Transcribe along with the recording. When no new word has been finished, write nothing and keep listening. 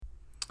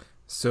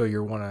So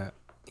you wanna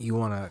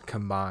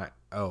combine.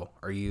 Oh,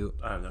 are you?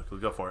 I don't know.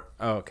 Go for it.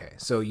 Oh, okay.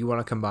 So you want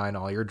to combine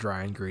all your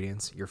dry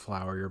ingredients, your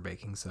flour, your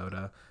baking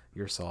soda,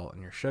 your salt,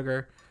 and your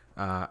sugar,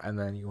 and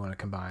then you want to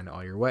combine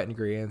all your wet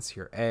ingredients,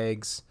 your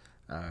eggs,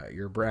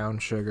 your brown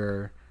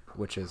sugar,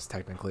 which is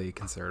technically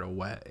considered a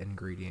wet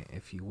ingredient,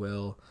 if you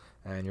will,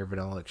 and your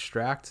vanilla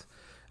extract,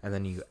 and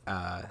then you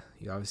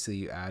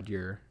obviously add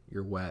your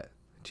wet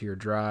to your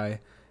dry,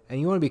 and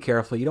you want to be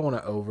careful. You don't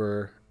want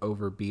to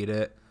overbeat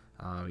it.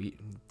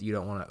 You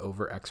don't want to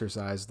over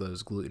exercise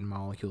those gluten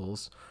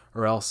molecules,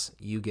 or else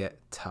you get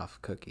tough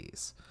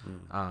cookies.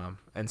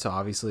 And so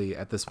obviously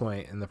at this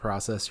point in the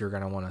process, you're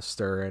going to want to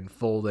stir and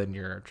fold in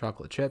your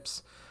chocolate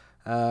chips,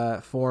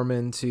 form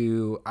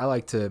into, I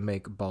like to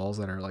make balls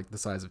that are like the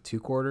size of 2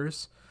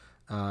 quarters,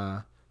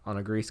 on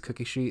a greased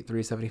cookie sheet,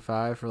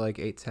 375 for like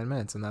 8-10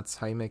 minutes. And that's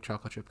how you make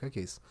chocolate chip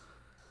cookies.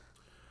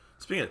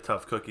 Speaking of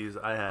tough cookies,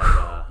 I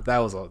had. That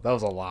was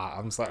a lot.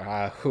 I'm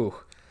sorry. Whew.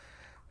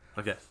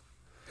 Okay.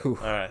 Whew.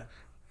 All right.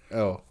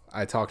 Oh,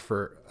 I talked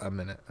for a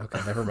minute. Okay,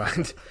 never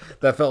mind.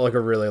 That felt like a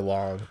really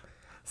long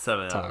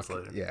 7 talk. hours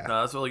later. Yeah.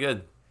 No, that's really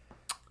good.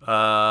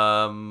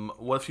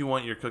 What if you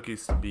want your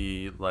cookies to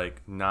be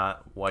like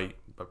not white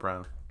but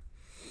brown?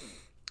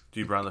 Do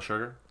you brown the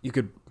sugar? You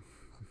could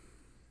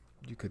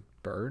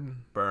burn.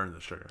 Burn the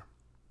sugar.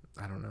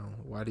 I don't know.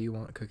 Why do you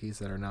want cookies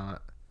that are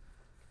not?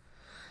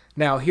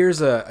 Now,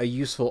 here's a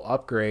useful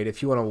upgrade.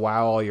 If you want to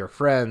wow all your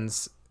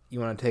friends, you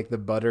want to take the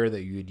butter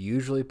that you'd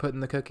usually put in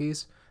the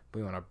cookies, but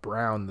you want to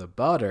brown the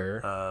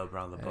butter.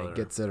 Brown the and butter. it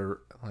gets a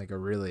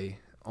really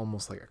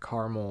almost like a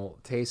caramel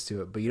taste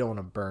to it, but you don't want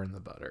to burn the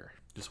butter.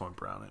 Just want to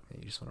brown it.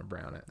 You just want to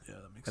brown it. Yeah,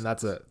 that makes And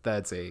sense.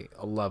 that's a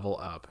level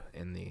up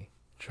in the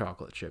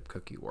chocolate chip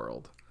cookie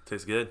world.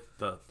 Tastes good.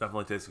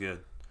 Definitely tastes good.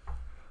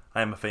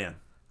 I am a fan.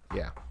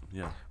 Yeah.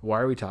 Yeah. Why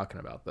are we talking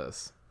about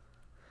this?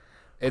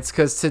 It's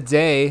because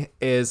today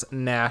is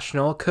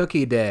National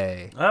Cookie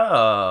Day.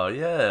 Oh,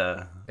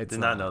 yeah. It's Did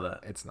not know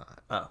that. It's not.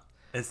 Oh.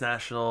 It's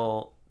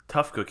National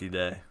Tough Cookie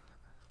Day.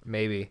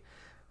 Maybe.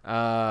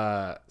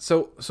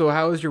 So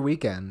how was your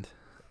weekend?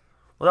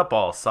 What up,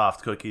 all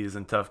soft cookies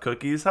and tough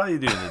cookies? How you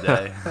doing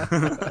today?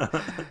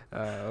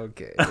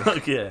 Okay.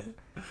 Okay. It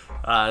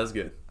was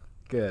good.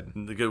 Good.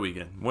 The good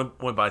weekend.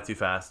 Went by too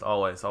fast.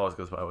 Always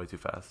goes by way too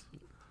fast.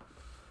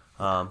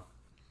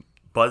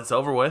 But it's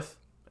over with,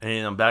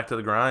 and I'm back to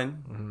the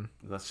grind. Mm-hmm.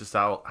 That's just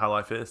how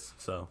life is.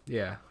 So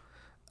Yeah.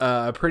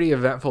 A pretty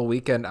eventful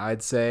weekend,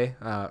 I'd say.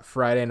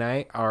 Friday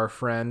night, our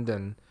friend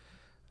and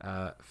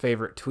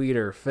favorite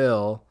tweeter,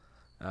 Phil,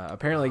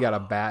 apparently got a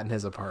bat in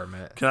his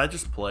apartment. can I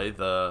just play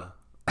the?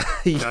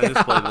 Can I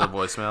just play the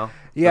voicemail?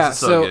 Yeah,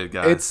 This is so good,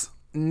 guys. it's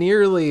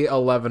nearly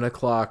 11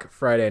 o'clock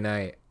Friday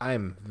night.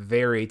 I'm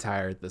very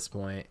tired at this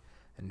point,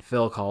 and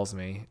Phil calls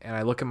me, and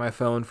I look at my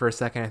phone for a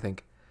second. I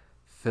think,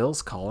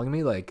 Phil's calling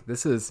me? Like,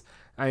 this is...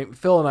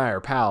 Phil and I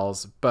are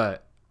pals,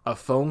 but a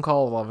phone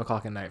call at 11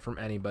 o'clock at night from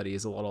anybody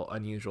is a little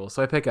unusual.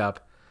 So I pick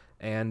up,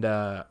 and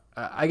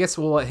I guess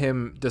we'll let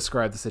him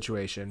describe the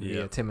situation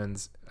via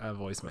Timon's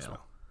voicemail.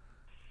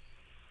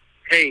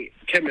 Hey,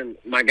 Timon,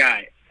 my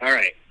guy. All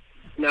right.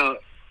 Now,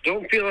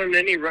 don't feel in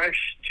any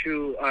rush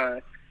to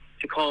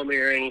call me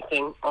or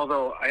anything,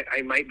 although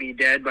I might be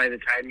dead by the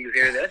time you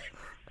hear this.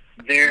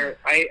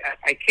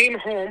 I came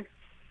home,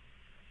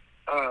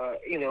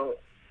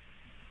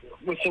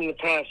 within the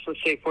past, let's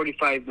say,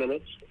 45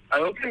 minutes. I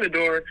opened the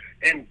door,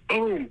 and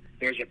boom,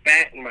 there's a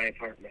bat in my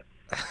apartment.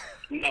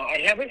 No, I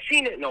haven't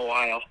seen it in a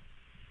while.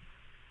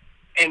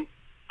 And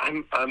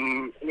I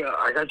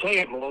gotta tell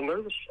you, I'm a little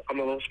nervous. I'm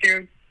a little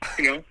scared.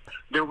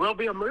 There will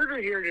be a murder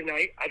here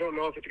tonight. I don't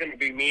know if it's going to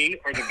be me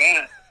or the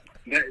bat.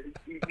 But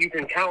you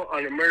can count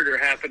on a murder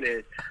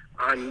happening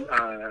on,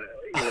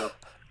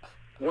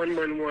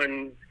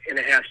 111 and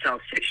a half South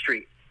 6th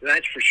Street.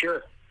 That's for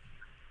sure.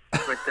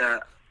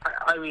 But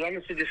I was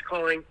honestly just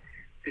calling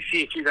to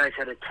see if you guys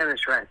had a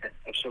tennis racket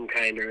of some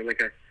kind or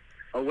like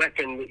a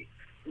weapon that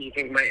you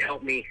think might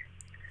help me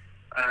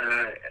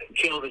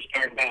kill this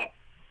darn bat.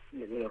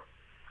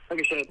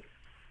 Like I said,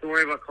 don't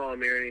worry about calling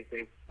me or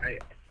anything. I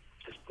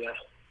just,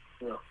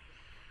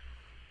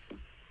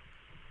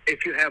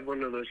 if you have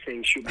one of those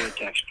things, shoot me a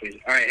text, please.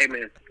 All right, hey,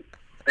 man.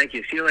 Thank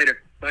you. See you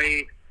later.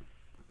 Bye.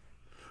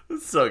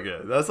 It's so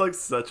good. That's like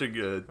such a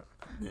good.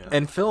 Yeah.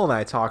 And Phil and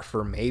I talked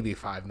for maybe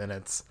 5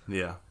 minutes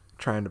Yeah.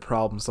 trying to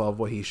problem solve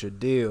what he should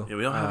do. Yeah.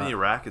 We don't have any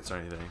rackets or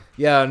anything.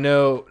 Yeah,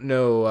 no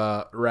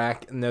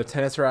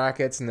tennis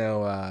rackets,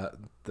 no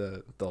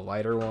the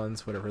lighter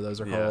ones, whatever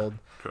those are called.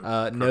 No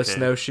Croquet.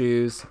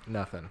 snowshoes,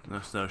 nothing. No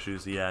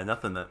snowshoes. Yeah.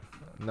 Nothing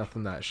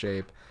that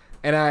shape.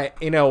 And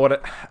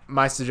what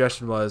my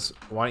suggestion was,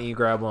 why don't you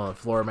grab one of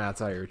the floor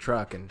mats out of your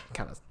truck and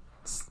kind of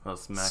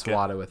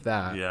swat it with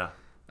that? Yeah.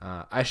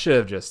 I should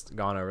have just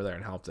gone over there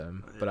and helped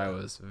him, but I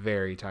was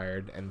very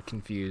tired and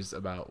confused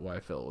about why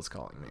Phil was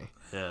calling me.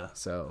 Yeah.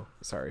 So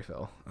sorry,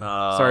 Phil.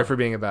 Sorry for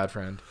being a bad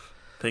friend.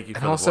 Thank you for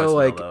And the also,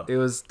 voicemail, though. it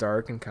was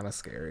dark and kind of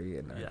scary,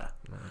 and I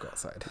want to go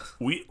outside.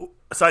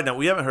 Side note,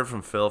 we haven't heard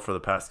from Phil for the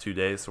past 2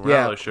 days, so we're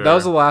not really sure. That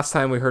was the last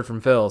time we heard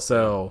from Phil,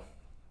 so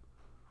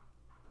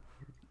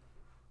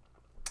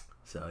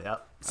So yeah.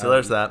 So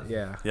there's that.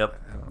 Yeah.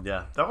 Yep.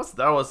 Yeah. That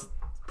was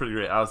pretty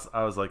great. I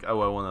was like,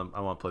 oh, I want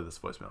to play this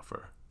voicemail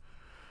for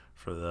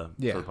the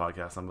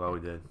podcast. I'm glad we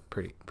did.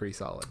 Pretty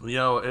solid. You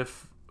know,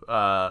 if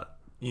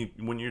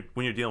when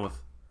you're dealing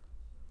with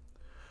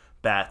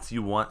bats,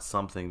 you want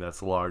something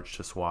that's large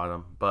to swat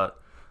them. But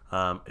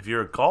if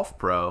you're a golf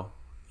pro,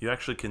 you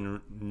actually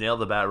can nail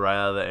the bat right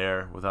out of the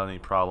air without any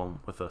problem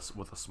with a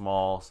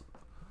small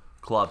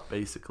club,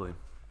 basically.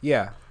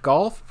 Yeah,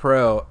 Golf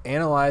Pro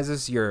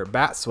analyzes your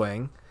bat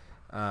swing,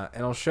 and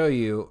it'll show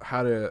you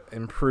how to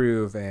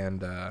improve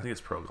and. I think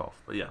it's Pro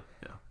Golf, but yeah.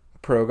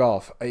 Pro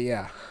Golf,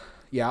 yeah.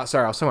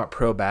 Sorry, I was talking about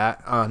Pro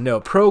Bat. No,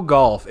 Pro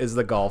Golf is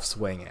the golf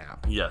swing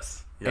app.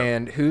 Yes. Yep.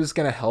 And who's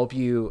gonna help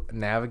you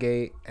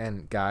navigate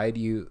and guide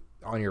you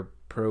on your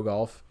pro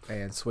golf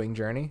and swing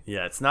journey?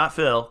 Yeah, it's not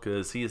Phil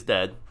because he is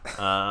dead.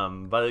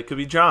 But it could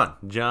be John.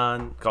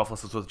 John, Golf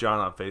Lessons with John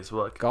on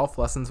Facebook. Golf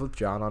Lessons with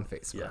John on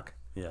Facebook.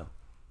 Yeah.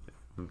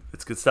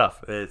 It's good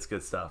stuff.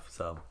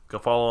 So go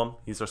follow him.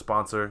 He's our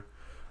sponsor.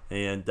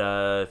 And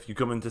if you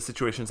come into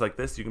situations like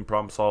this, you can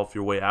problem solve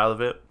your way out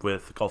of it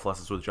with Golf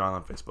Lessons with John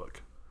on Facebook.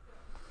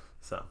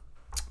 So,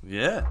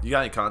 yeah. You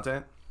got any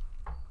content?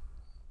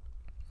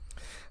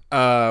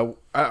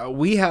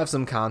 We have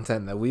some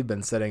content that we've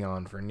been sitting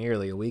on for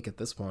nearly a week at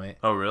this point.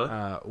 Oh, really?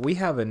 We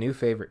have a new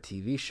favorite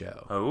TV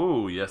show.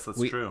 Oh, yes,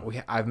 that's true.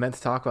 I've meant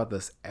to talk about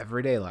this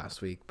every day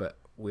last week, but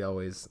we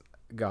always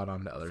got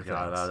on to other things.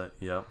 Forgot about it,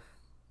 yep.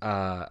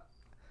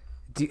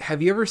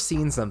 Have you ever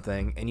seen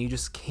something and you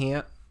just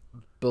can't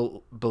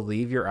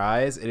believe your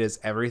eyes? It is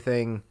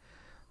everything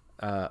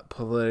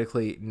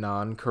politically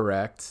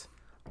non-correct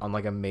on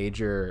like a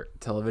major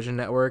television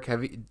network.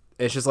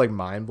 It's just like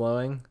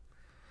mind-blowing.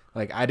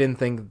 Like, I didn't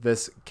think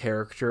this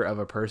character of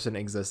a person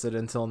existed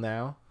until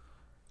now.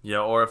 Yeah,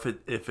 or if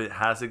it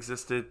has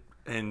existed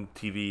in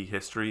TV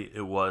history,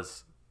 it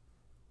was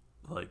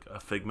like a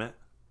figment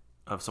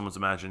of someone's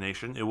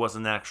imagination. It was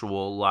an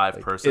actual live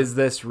person. Is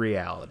this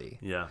reality?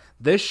 Yeah.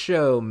 This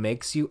show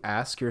makes you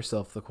ask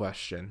yourself the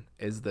question,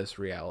 is this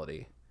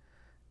reality?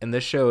 And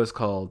this show is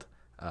called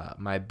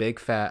My Big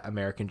Fat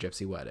American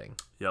Gypsy Wedding.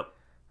 Yep.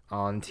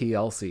 On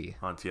TLC.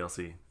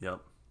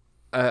 Yep.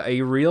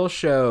 A real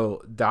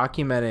show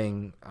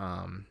documenting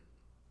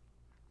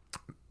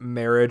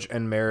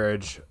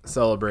marriage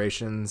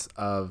celebrations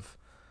of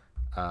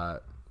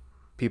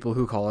people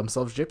who call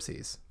themselves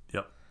gypsies.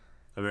 Yep.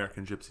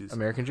 American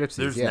gypsies.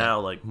 There's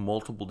now like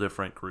multiple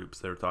different groups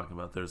they were talking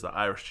about. There's the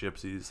Irish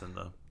gypsies and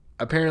the...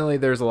 Apparently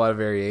there's a lot of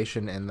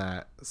variation in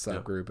that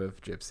subgroup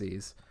of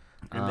gypsies.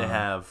 And they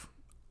have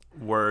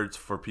words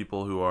for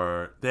people who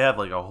are... They have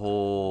like a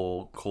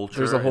whole culture.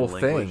 There's a whole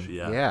language. thing.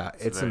 Yeah,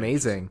 it's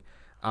amazing.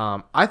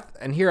 I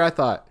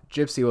thought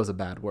gypsy was a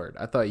bad word.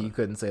 I thought you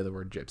couldn't say the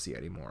word gypsy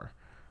anymore.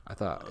 I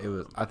thought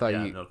you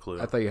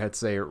had to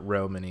say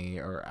Romany,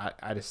 or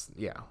I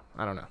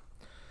don't know.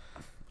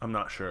 I'm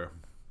not sure.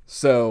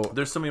 So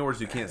there's so many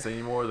words you can't say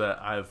anymore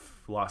that I've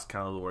lost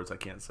count of the words I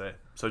can't say.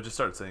 So I just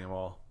started saying them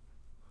all.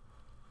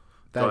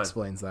 That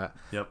explains that.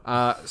 Yep.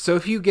 So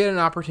if you get an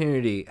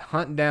opportunity,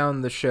 hunt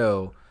down the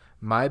show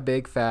My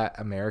Big Fat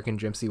American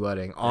Gypsy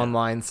Wedding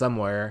online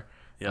somewhere.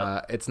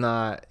 Yeah. It's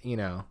not,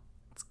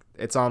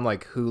 it's on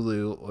like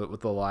Hulu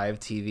with a live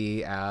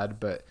TV ad,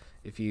 but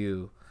if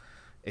you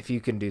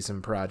can do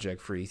some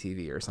project free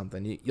TV or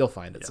something, you'll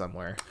find it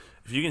somewhere.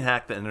 If you can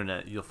hack the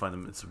internet, you'll find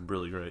them. It's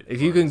really great.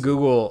 If you can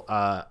Google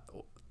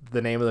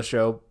the name of the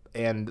show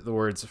and the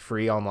words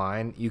free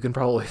online, you can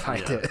probably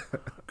find it.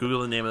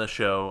 Google the name of the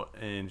show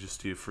and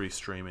just do free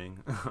streaming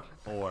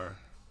or...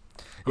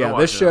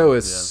 this show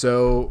is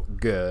so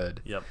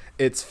good. Yep.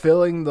 It's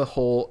filling the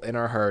hole in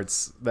our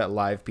hearts that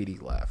Live PD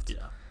left. Yeah.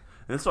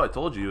 And that's what I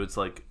told you. It's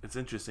like, it's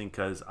interesting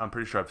because I'm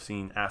pretty sure I've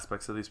seen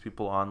aspects of these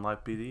people on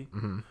Live PD.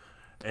 Mm-hmm.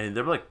 And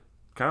they're like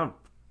kind of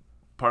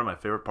part of my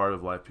favorite part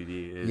of Live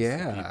PD is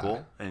the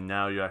people. And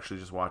now you're actually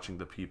just watching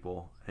the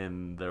people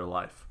in their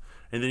life.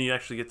 And then you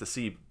actually get to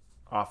see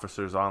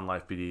officers on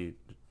Live PD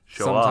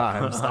show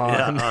up.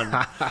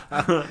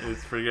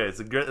 It's pretty great. It's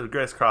the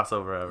greatest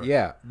crossover ever.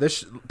 Yeah.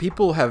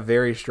 People have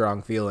very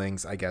strong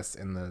feelings, I guess,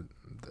 in the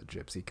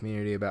gypsy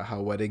community about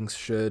how weddings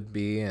should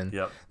be, and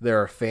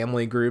there are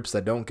family groups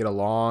that don't get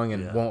along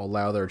and won't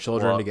allow their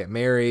children to get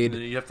married.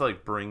 You have to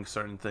like bring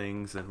certain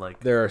things, and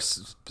like there are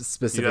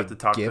specific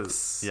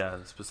gifts.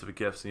 Specific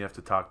gifts, and you have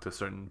to talk to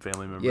certain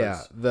family members.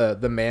 Yeah,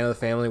 the man of the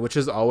family, which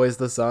is always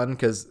the son,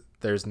 because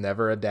there's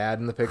never a dad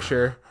in the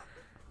picture,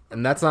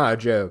 and that's not a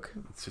joke.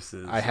 It's just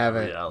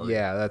reality.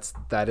 Yeah,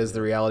 that is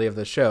the reality of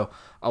the show.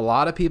 A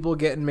lot of people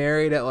getting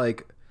married at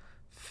like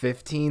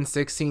 15,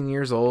 16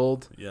 years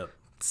old. Yep.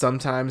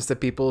 Sometimes to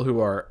people who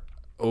are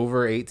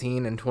over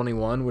 18 and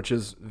 21, which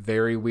is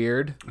very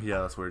weird. Yeah,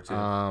 that's weird too.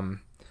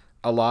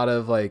 A lot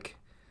of like,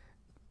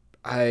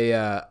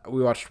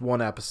 we watched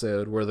one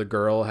episode where the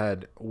girl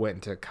had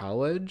went to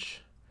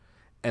college,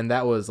 and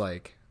that was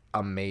like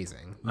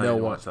amazing. I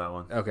didn't watch that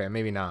one. Okay,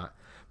 maybe not.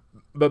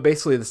 But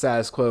basically the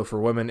status quo for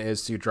women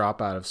is to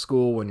drop out of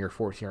school when you're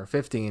 14 or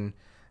 15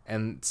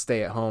 and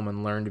stay at home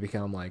and learn to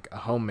become like a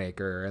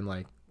homemaker and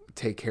like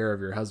take care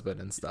of your husband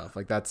and stuff.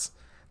 Like that's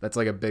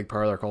like a big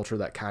part of their culture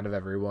that kind of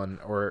everyone,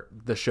 or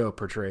the show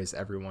portrays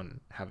everyone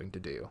having to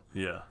do.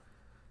 Yeah.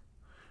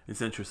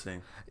 It's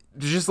interesting.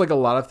 There's just like a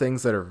lot of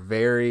things that are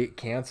very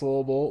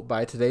cancelable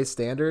by today's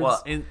standards.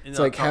 Well, it's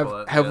like,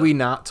 have we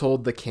not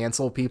told the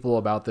cancel people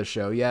about the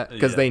show yet?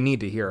 Because they need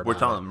to hear about it. We're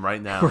telling them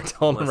right now. We're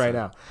telling them right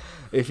now.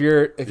 If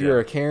you're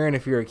a Karen,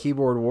 if you're a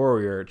keyboard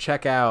warrior,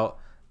 check out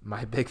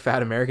My Big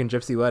Fat American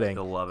Gypsy Wedding.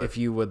 You'll love it. If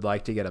you would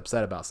like to get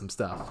upset about some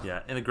stuff.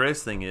 Yeah, and the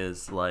greatest thing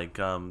is, like,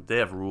 they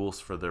have rules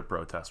for their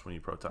protests when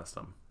you protest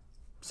them.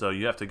 So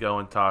you have to go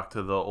and talk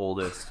to the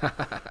oldest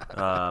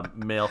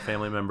male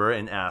family member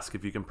and ask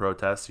if you can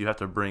protest. You have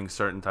to bring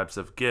certain types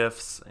of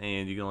gifts,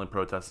 and you can only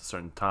protest at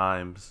certain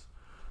times.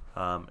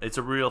 It's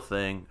a real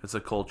thing. It's a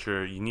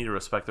culture. You need to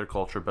respect their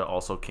culture, but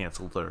also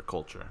cancel their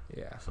culture.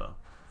 Yeah. So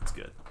it's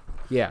good.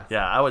 Yeah.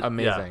 Yeah, I would.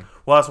 Amazing. Yeah.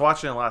 Well, I was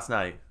watching it last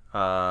night,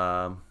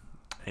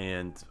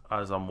 and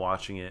as I'm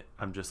watching it,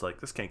 I'm just like,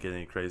 this can't get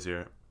any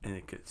crazier, and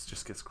it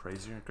just gets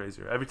crazier and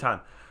crazier every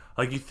time.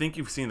 Like, you think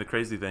you've seen the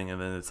crazy thing,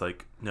 and then it's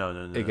like,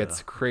 no. It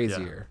gets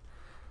crazier.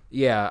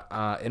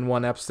 Yeah. In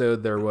one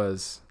episode, there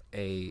was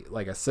a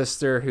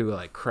sister who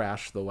like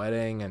crashed the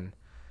wedding and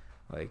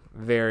like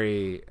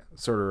very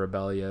sort of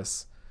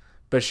rebellious,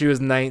 but she was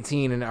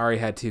 19 and already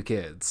had 2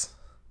 kids.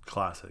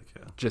 Classic.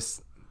 Yeah.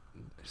 Just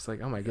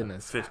like, oh my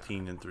goodness.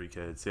 15 and 3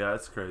 kids. Yeah,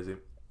 it's crazy.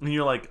 And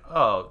you're like,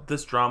 oh,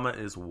 this drama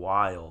is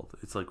wild.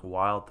 It's like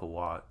wild to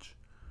watch.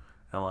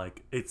 And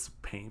like, it's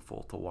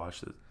painful to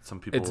watch it. Some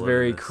people. It's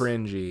very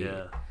cringy.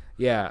 Yeah.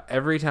 Yeah.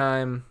 Every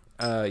time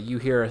you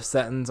hear a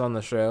sentence on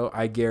the show,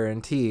 I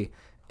guarantee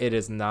it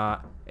is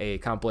not a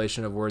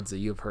compilation of words that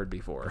you've heard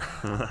before.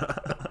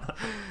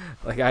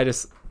 Like,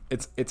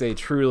 it's a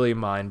truly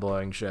mind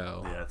blowing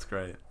show. Yeah, it's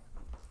great.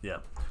 Yeah,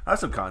 I have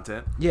some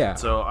content. Yeah.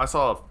 So I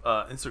saw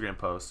an Instagram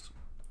post,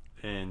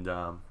 and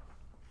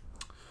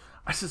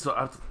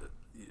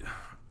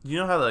you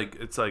know how like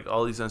it's like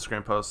all these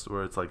Instagram posts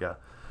where it's like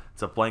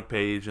it's a blank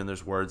page and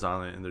there's words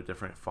on it and they're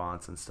different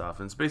fonts and stuff,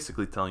 and it's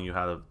basically telling you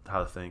how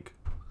to think.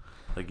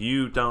 Like,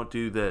 you don't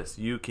do this,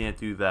 you can't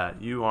do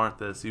that, you aren't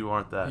this, you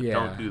aren't that,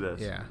 don't do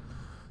this. Yeah.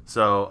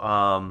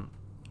 So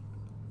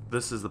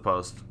this is the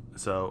post.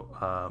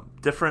 So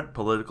different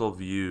political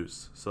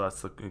views. So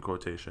that's in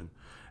quotation.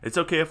 It's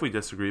okay if we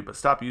disagree, but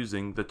stop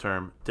using the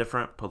term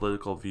different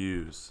political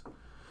views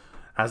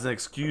as an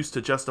excuse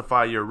to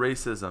justify your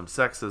racism,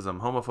 sexism,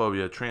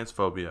 homophobia,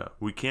 transphobia.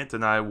 We can't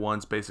deny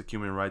one's basic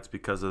human rights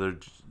because of their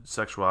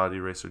sexuality,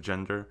 race, or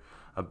gender.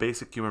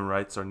 Basic human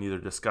rights are neither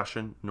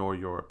discussion nor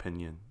your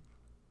opinion.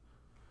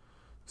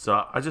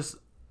 So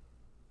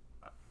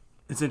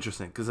it's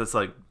interesting because it's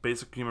like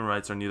basic human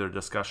rights are neither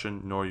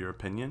discussion nor your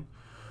opinion,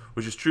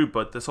 which is true,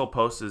 but this whole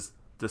post is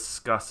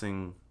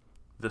discussing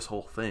this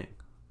whole thing.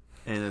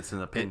 And it's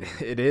an opinion.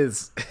 It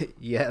is.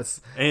 Yes.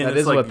 And that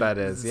is like, what that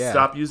is. Yeah.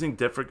 Stop using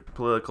different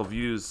political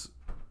views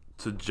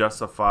to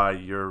justify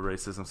your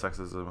racism,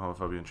 sexism,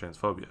 homophobia, and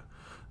transphobia.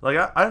 Like,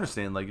 I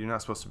understand, like, you're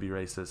not supposed to be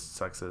racist,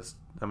 sexist.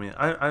 I mean,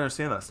 I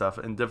understand that stuff.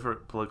 And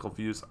different political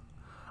views,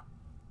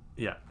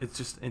 yeah, it's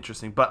just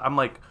interesting. But I'm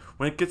like,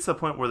 when it gets to the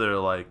point where they're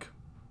like,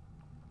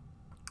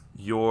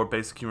 your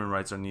basic human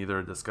rights are neither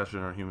a discussion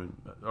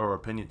or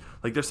opinion.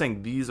 Like, they're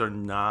saying these are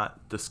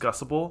not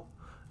discussable.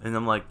 And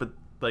I'm like, but,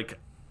 like,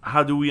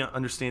 how do we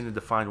understand and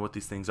define what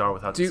these things are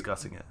without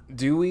discussing it?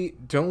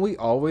 Don't we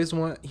always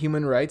want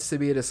human rights to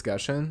be a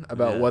discussion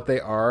about what they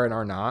are and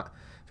are not?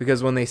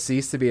 Because when they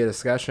cease to be a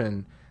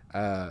discussion,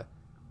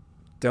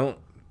 don't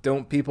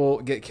people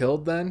get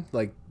killed then?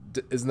 Like,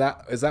 is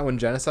that when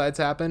genocides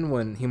happen,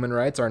 when human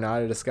rights are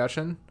not a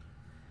discussion?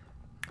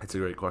 It's a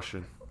great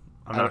question.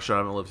 I'm not sure. I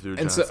haven't lived through a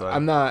and genocide. So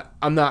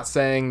I'm not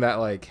saying that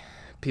like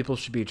people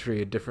should be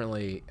treated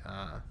differently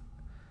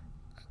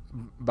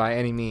by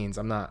any means.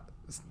 I'm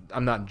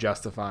not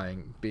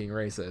justifying being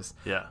racist.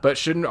 Yeah. But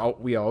shouldn't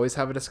we always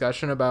have a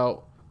discussion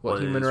about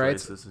what human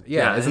rights? Racism.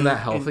 Yeah, isn't that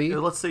healthy?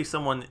 And let's say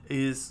someone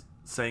is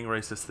saying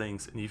racist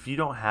things, and if you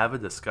don't have a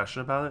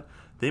discussion about it,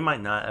 they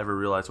might not ever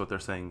realize what they're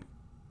saying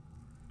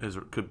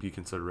could be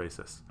considered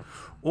racist.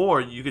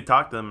 Or you could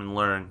talk to them and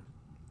learn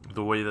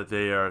the way that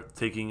they are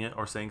taking it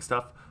or saying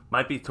stuff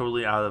might be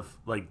totally out of,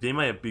 like, they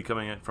might be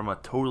coming from a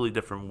totally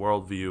different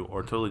worldview or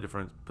a totally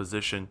different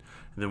position.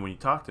 And then when you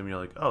talk to them, you're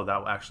like, oh,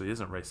 that actually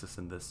isn't racist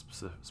in this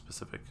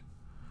specific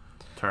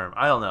term.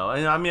 I don't know.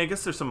 And I mean, I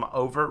guess there's some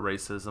overt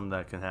racism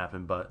that can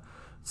happen, but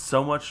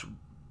so much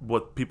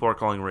what people are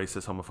calling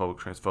racist, homophobic,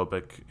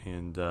 transphobic,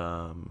 and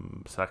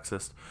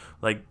sexist,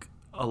 like,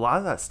 a lot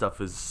of that stuff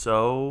is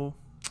so,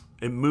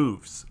 it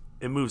moves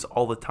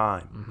all the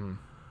time.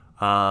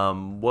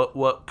 Mm-hmm.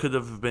 What could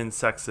have been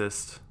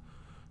sexist,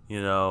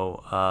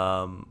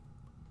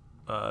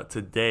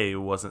 today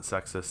wasn't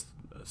sexist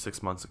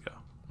 6 months ago.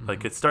 Mm-hmm.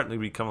 Like, it's starting to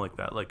become like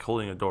that, like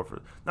holding a door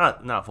for,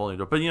 not holding a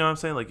door, but you know what I'm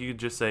saying? Like, you could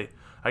just say,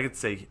 I could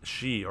say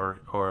she or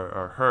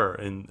her,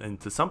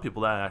 and to some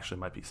people that actually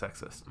might be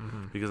sexist,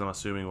 mm-hmm. because I'm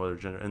assuming what their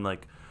gender, and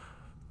like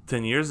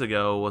 10 years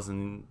ago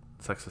wasn't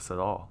sexist at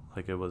all.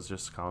 Like, it was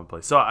just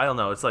commonplace. So I don't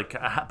know. It's like,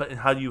 but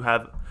how do you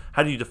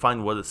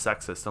define what is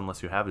sexist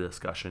unless you have a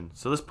discussion?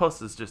 So this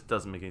post just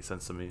doesn't make any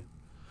sense to me.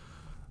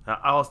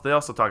 They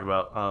also talk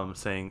about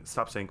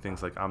stop saying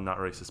things like, I'm not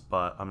racist,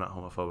 but I'm not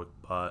homophobic,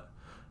 but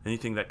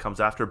anything that comes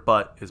after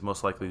but is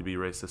most likely to be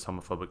racist,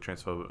 homophobic,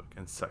 transphobic,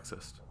 and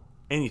sexist.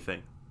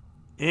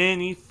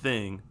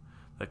 Anything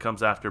that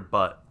comes after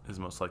but is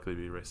most likely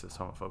to be racist,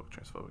 homophobic,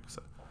 transphobic,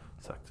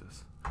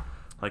 sexist.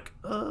 Like,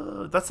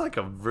 that's like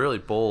a really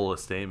bold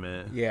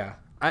statement. Yeah.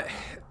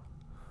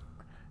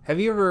 Have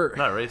you ever...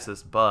 Not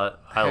racist,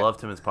 but I loved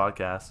him his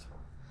podcast.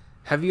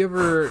 Have you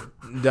ever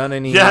done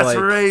any... That's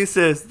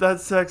racist.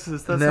 That's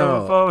sexist. That's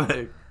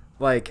homophobic.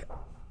 Like,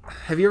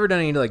 have you ever done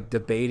any, like,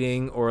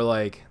 debating or,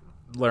 like,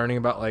 learning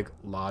about, like,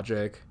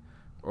 logic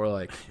or,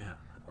 like... Yeah.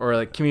 Or,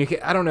 like, communicate...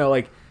 I don't know,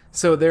 like...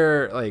 So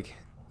there, like...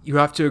 You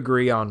have to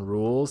agree on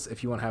rules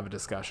if you want to have a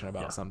discussion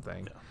about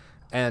something. Yeah.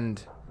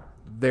 And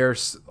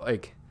there's,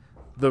 like...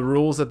 The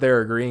rules that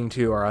they're agreeing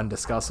to are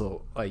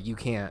undiscussable. Like, you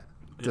can't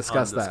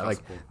discuss that. Like,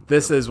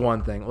 this is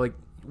one thing. Like,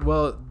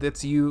 well,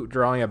 that's you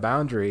drawing a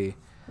boundary.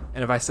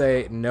 And if I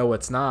say, no,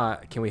 it's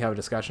not, can we have a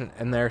discussion?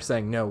 And they're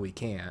saying, no, we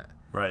can't.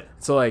 Right.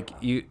 So,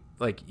 you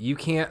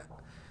can't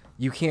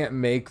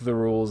make the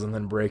rules and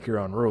then break your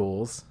own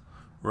rules.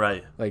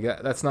 Right. Like,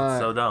 that's not...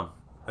 So dumb.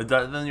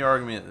 Then your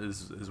argument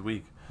is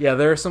weak. Yeah,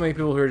 there are so many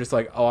people who are just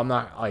like, oh, I'm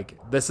not, like,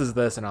 this is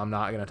this, and I'm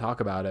not going to talk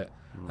about it.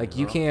 Like,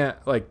 you can't,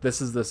 like,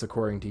 this is this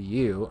according to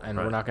you, and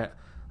we're not going to,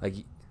 like,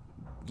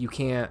 you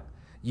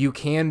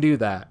can do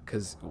that,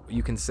 because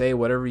you can say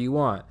whatever you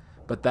want,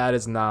 but that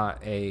is not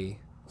a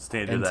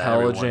standard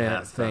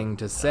intelligent thing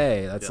to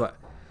say. That's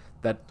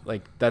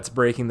that's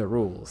breaking the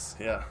rules.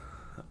 Yeah.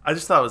 I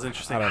just thought it was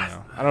interesting. I don't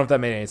know. I don't know if that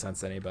made any sense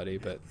to anybody,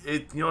 but...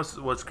 You know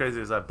what's crazy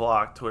is I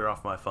blocked Twitter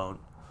off my phone.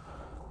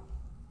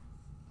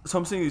 So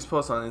I'm seeing these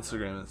posts on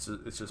Instagram.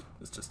 It's just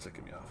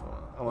ticking me off.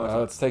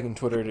 It's taking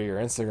Twitter to your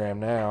Instagram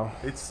now.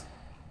 It's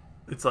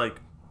like,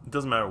 it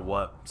doesn't matter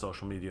what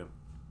social media.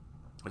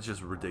 It's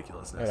just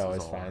ridiculousness. It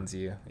always finds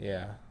you.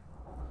 Yeah,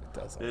 it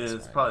does.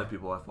 It's probably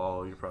people I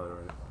follow. You're probably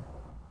right.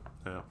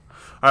 Yeah. All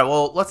right.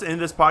 Well, let's end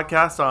this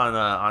podcast on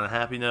a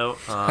happy note.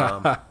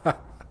 Guys,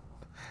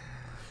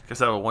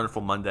 have a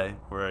wonderful Monday.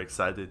 We're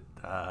excited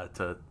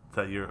that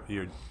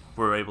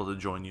we're able to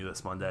join you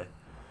this Monday.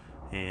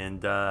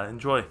 And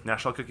enjoy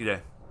National Cookie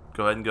Day.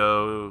 Go ahead and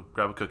go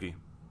grab a cookie.